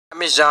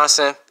Miss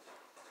Johnson.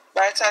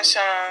 Right,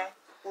 Tyshawn,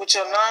 with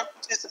your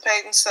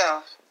non-participating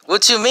self.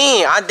 What you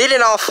mean? I did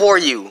it all for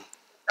you.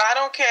 I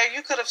don't care.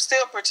 You could have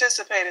still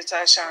participated,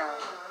 Tyshawn.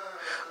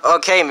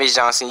 Okay, Miss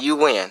Johnson, you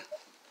win.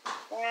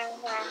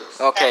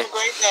 Okay. Have a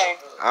great day.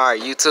 All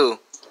right, you too.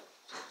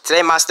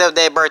 Today my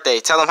stepdad's birthday.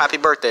 Tell him happy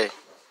birthday.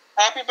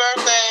 Happy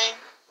birthday.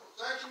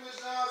 Thank you, Miss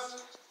Johnson.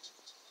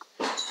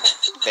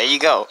 There you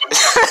go.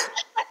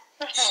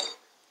 I'll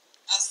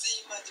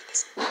see you Monday.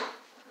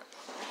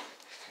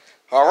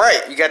 All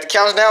right, you got the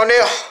couch down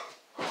there?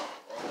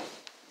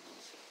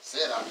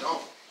 Said I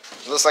don't.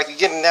 Looks like you're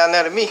getting down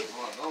there to me. No,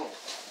 I don't.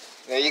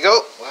 There you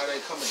go. Why are they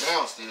coming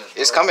downstairs, bro?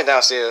 It's coming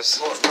downstairs.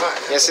 No, it's not.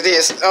 Yes, it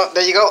is. Oh,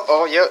 there you go.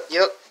 Oh, yep.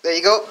 There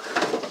you go.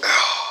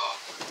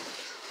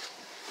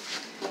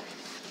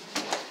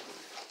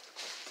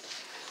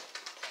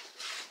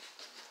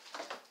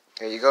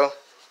 There you go.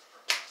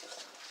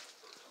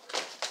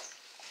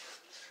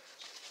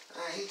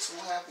 Man, he too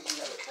happy he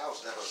got a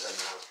couch down there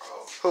now,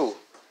 bro. Who?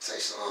 Say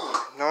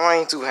something. No, I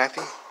ain't too happy.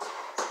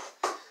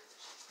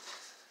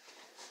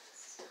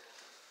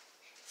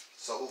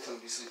 So who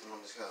finna be sleeping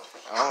on this couch?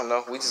 I don't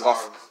know. We just gonna,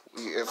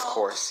 of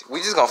course. We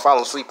just gonna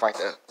fall asleep right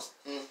there.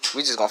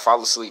 We just gonna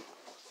fall asleep.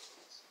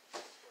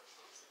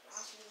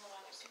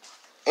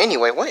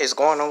 Anyway, what is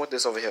going on with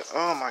this over here?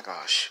 Oh my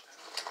gosh.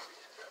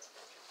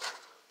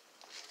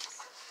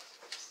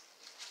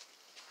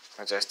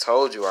 I just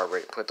told you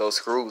already. Put those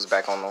screws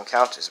back on them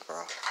couches,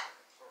 bro.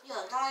 Yo,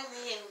 don't even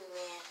hit me,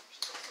 man.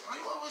 Why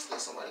you always think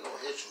somebody gonna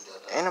hit you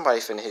that day? Ain't nobody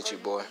finna hit you,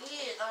 boy.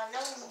 Yeah, I know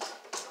you.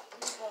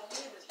 You gonna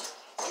hit me.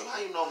 You know how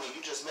you know me?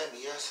 You just met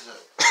me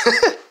yesterday.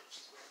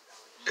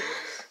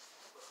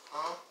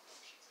 Huh?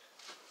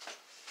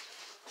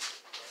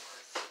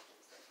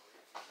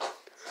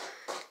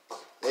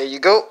 There you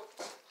go.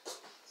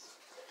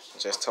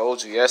 Just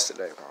told you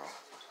yesterday, bro.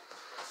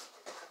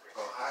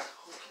 Bro,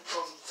 who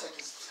told you to take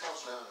this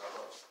couch down there,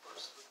 bro?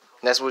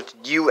 That's what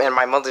you and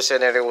my mother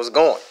said that it was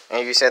going.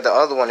 And you said the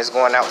other one is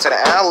going out to the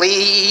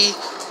alley.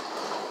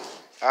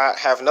 I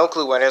have no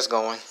clue where that's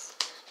going.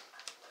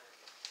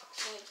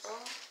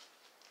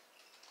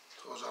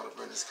 Told y'all to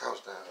bring this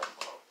couch down there,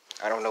 bro.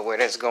 I don't know where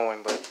that's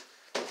going, but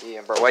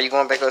yeah, bro. Why you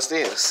going back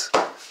upstairs?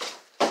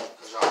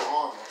 Cause y'all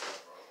arm on that,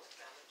 bro.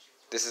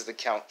 This is the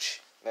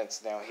couch that's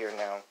down here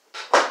now.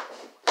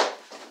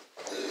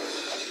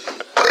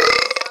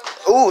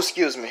 Ooh,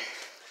 excuse me.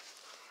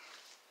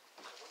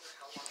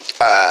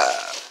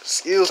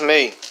 Excuse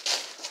me.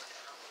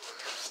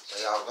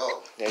 There y'all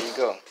go. There you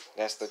go.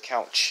 That's the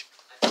couch.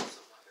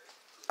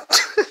 Y'all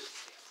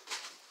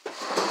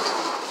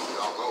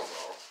go,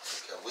 bro.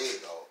 Can we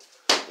go?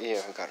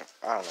 Yeah,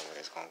 I don't know where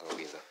that's gonna go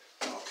either.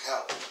 No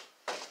couch.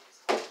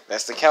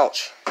 That's the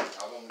couch. I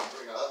want me to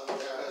bring the other one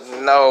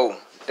down. No,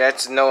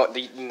 that's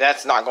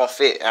not gonna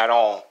fit at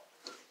all.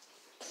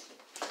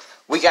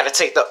 We gotta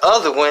take the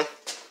other one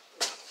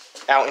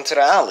out into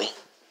the alley.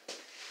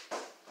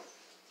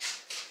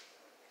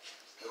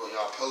 Here go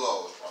y'all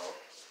pillows, bro.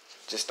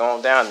 Just throw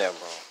them down there,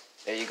 bro.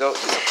 There you go.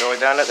 Just throw it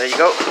down there. There you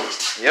go.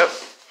 Yep.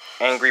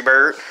 Angry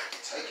bird.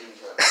 Taking me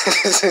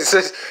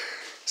back.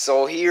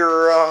 So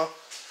here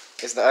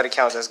is the other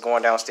couch that's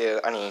going downstairs.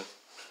 I mean,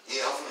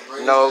 Yeah, I'm finna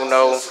bring no. this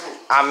downstairs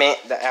too. I meant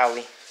the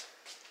alley.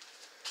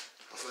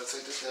 I'm finna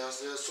take this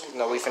downstairs too.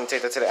 No, we finna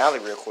take that to the alley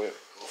real quick.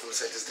 I'm finna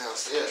take this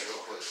downstairs real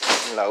quick.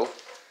 No.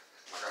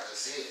 I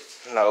just see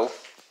it. No.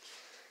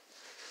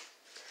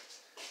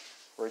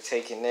 We're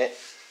taking it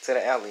to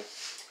the alley.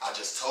 I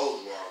just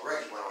told you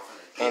already what I'm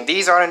finna do. And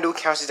these are the new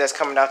couches that's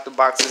coming out the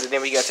boxes, and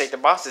then we gotta take the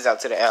boxes out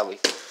to the alley.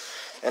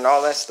 And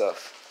all that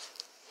stuff.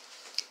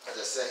 I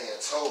just sat here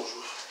and told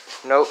you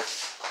Nope.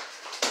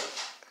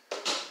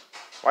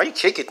 Why you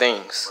kicking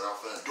things? what I'm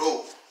finna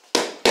do.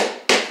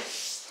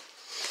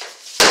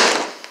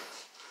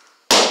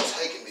 You're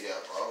taking me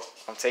there, bro.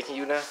 I'm taking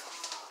you there?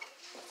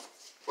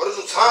 What is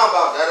you talking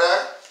about,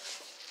 Dada?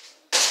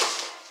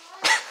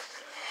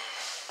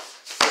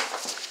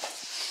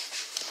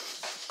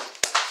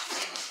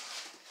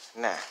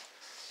 Nah.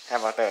 How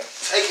about that?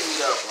 Taking me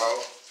there, bro.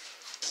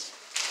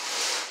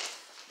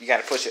 You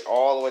gotta push it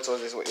all the way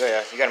towards this way.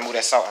 Yeah, you gotta move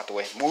that salt out the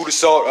way. Move the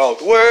salt out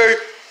the way.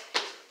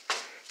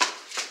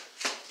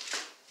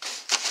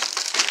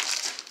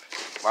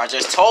 I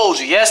just told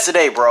you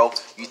yesterday, bro.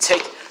 You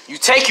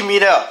taking me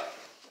there.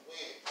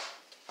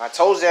 I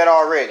told you that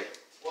already.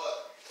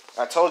 What?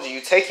 I told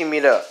you taking me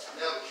there.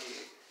 Never,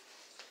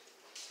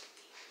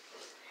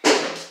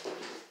 kid.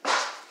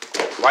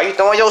 Why you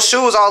throwing your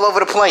shoes all over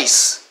the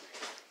place?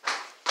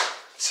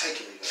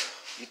 Taking me there.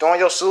 You throwing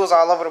your shoes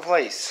all over the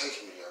place.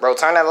 Taking me there. Bro,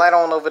 turn that light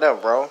on over there,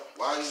 bro.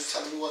 Why are you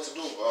telling me what to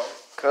do, bro?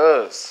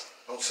 Cuz.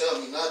 Don't tell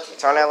me nothing.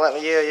 Turn that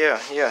light,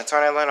 yeah.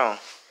 Turn that light on.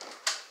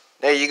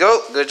 There you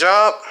go. Good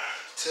job.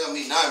 Tell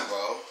me nothing,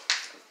 bro.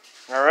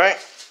 All right.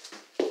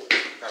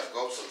 Gotta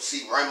go to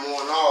see Raymond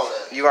and all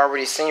that. You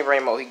already seen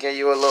Ramo. He gave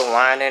you a little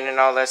line in and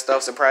all that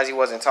stuff. Surprised he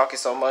wasn't talking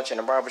so much in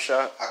the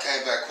barbershop. I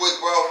came back quick,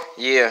 bro.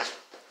 Yeah.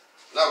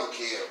 Never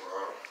cared,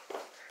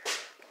 bro.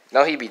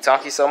 No, he be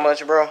talking so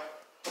much, bro.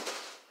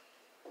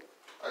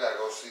 I gotta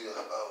go see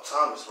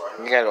Thomas right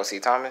man. You gotta go see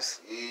Thomas?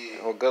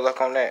 Yeah. Well, good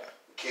luck on that.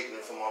 Kicking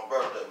it for my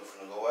birthday. We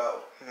finna go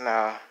out.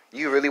 Nah,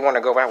 you really want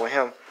to go out with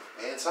him?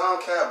 Man,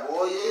 Tomcat,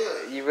 boy,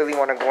 yeah. You really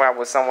want to go out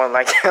with someone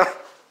like him?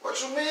 What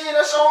you mean?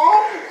 That's your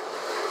uncle.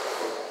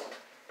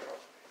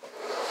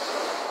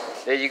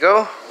 There you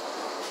go.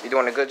 You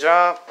doing a good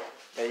job.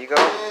 There you go.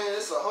 Man,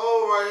 it's a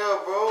hole right here,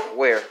 bro.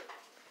 Where?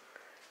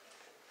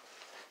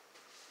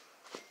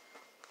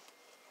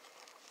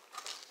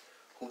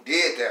 Who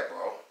did that,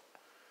 bro?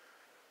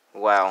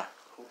 Wow.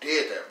 Who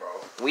did that, bro?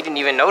 We didn't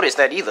even notice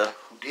that either.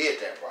 Who did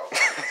that, bro?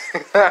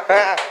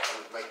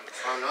 Just make me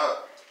turn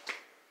up.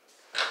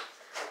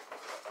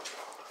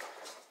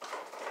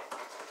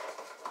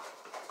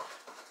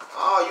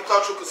 Oh, you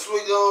thought you could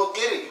sweet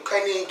get it. You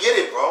can't even get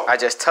it, bro. I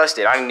just touched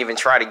it. I didn't even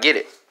try to get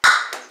it.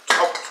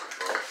 Talk to you,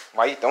 bro.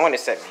 Why you throwing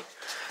this at me?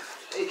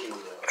 Taking me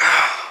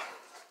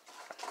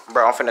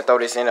Bro, I'm finna throw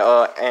this in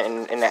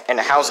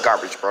the house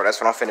garbage, bro.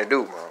 That's what I'm finna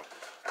do, bro.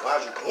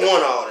 Why'd you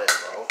doing all that,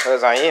 bro?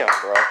 Cause I am,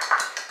 bro.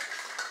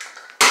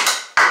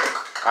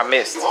 I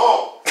missed. You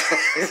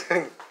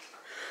home.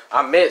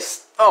 I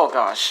missed. Oh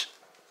gosh.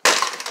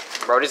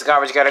 Bro, this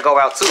garbage gotta go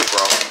out too,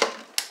 bro.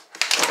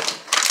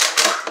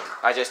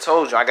 I just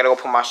told you I gotta go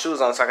put my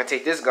shoes on so I can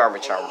take this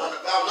garbage out, bro. None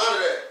of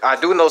that. I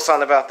do know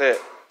something about that.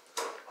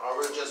 I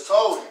already just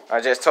told you.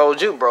 I just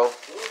told you, bro. You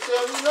didn't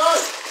tell me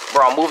nothing.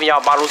 Bro, I'm moving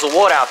y'all bottles of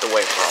water out the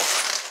way, bro.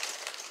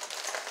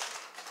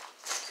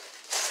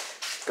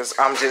 Cause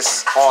I'm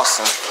just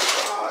awesome.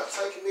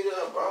 Taking me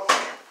there, bro.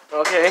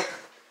 Okay.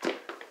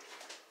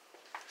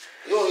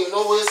 You don't even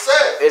know where it's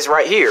at. It's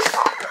right here.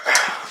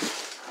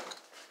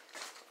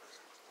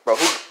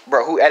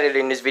 Bro, who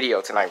edited this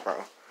video tonight, bro?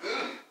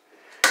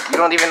 You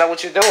don't even know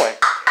what you're doing.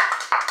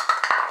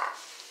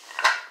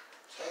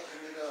 Taking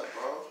me there,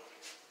 bro.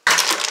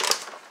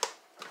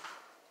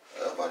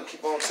 Everybody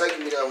keep on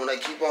taking me there. When they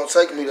keep on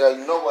taking me there,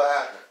 you know what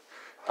happened.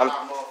 I'm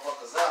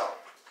motherfuckers out.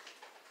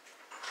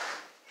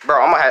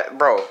 Bro, I'm gonna have,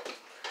 bro,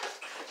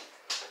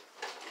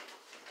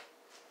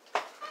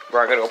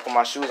 I gotta go put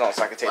my shoes on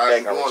so I can take Why that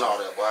you doing garbage. all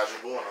that? Why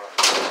you doing all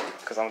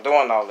that? Cause I'm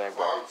doing all that,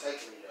 bro. Why you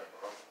taking me there,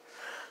 bro?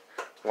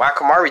 Why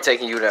Kamari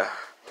taking you there?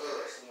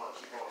 Someone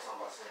keep on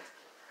talking about some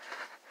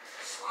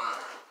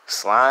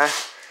slime.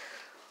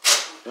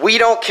 Slime? We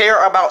don't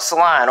care about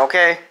slime,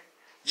 okay?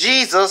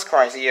 Jesus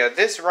Christ, yeah,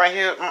 this right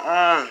here,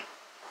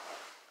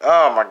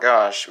 Oh my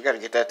gosh, we gotta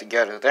get that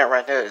together. That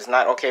right there is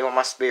not okay with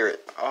my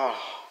spirit. Oh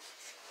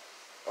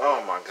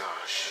my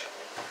gosh.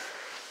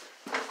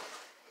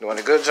 Doing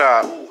a good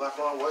job. Ooh, out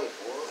my way, boy.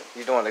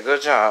 You doing a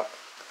good job.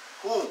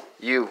 Who?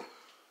 You.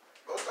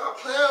 Bro, stop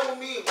playing with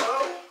me,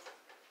 bro.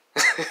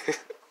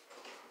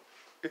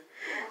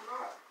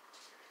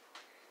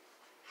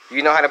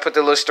 You know how to put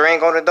the little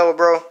string on the door,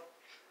 bro?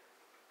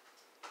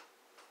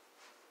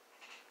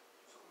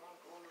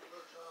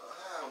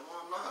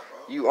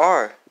 You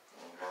are.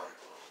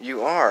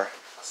 You are. I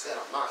said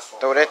I'm not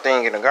smart. Throw that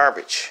thing in the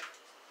garbage.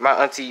 My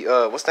auntie,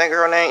 what's that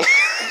girl name?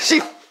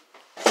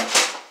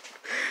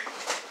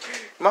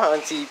 My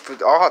auntie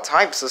put all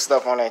types of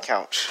stuff on that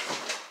couch.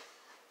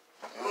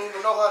 You don't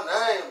even know her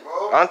name,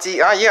 bro. Auntie,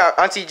 yeah,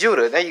 Auntie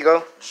Judah. There you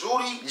go.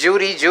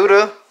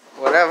 Judah,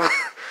 whatever.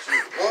 She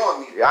was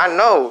born me. I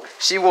know.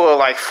 She wore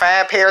like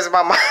 5 pairs of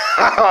my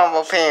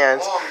mama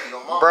pants.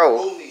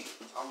 Bro. Me.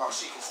 I'm about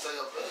she can stay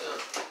up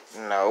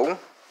there. No.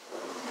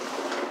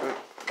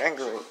 That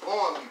girl. She was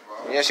born me,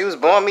 bro. Yeah, she was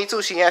born me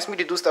too. She asked me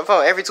to do stuff for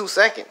her every 2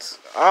 seconds.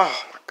 Oh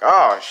my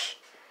gosh.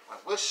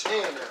 Like, what's she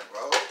in there,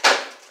 bro?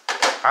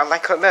 I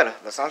like her better,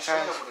 but She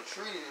sometimes. in with a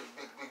treaty,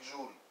 this big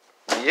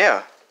Judy.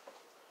 Yeah.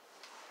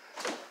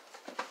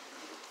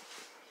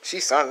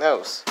 She's something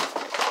else.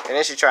 And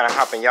then she trying to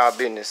hop in y'all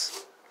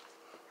business.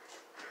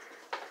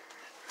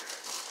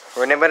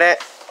 Remember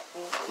that?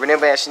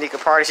 Remember that sneaker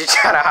party? She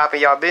trying to hop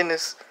in y'all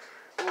business?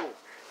 Ooh.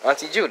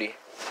 Auntie Judy.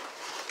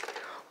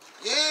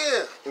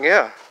 Yeah.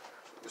 Yeah.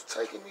 It's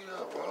taking me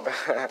there, bro.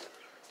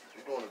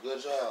 You're doing a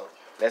good job.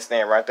 That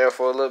stand right there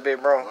for a little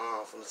bit, bro.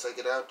 I'm finna take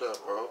it out there,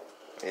 bro.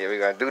 Yeah, we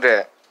gotta do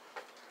that.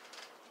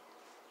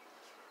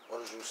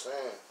 What is you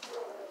saying?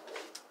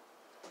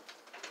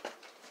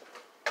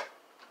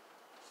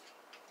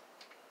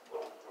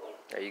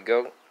 There you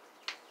go.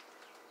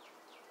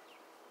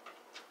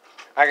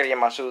 I gotta get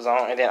my shoes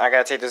on, and then I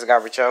gotta take this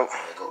garbage out.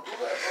 Hey, go do that,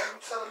 bro. You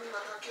telling me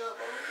not to care,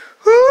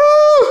 bro?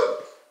 Woo!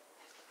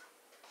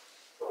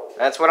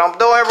 That's what I'm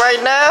doing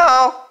right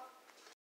now.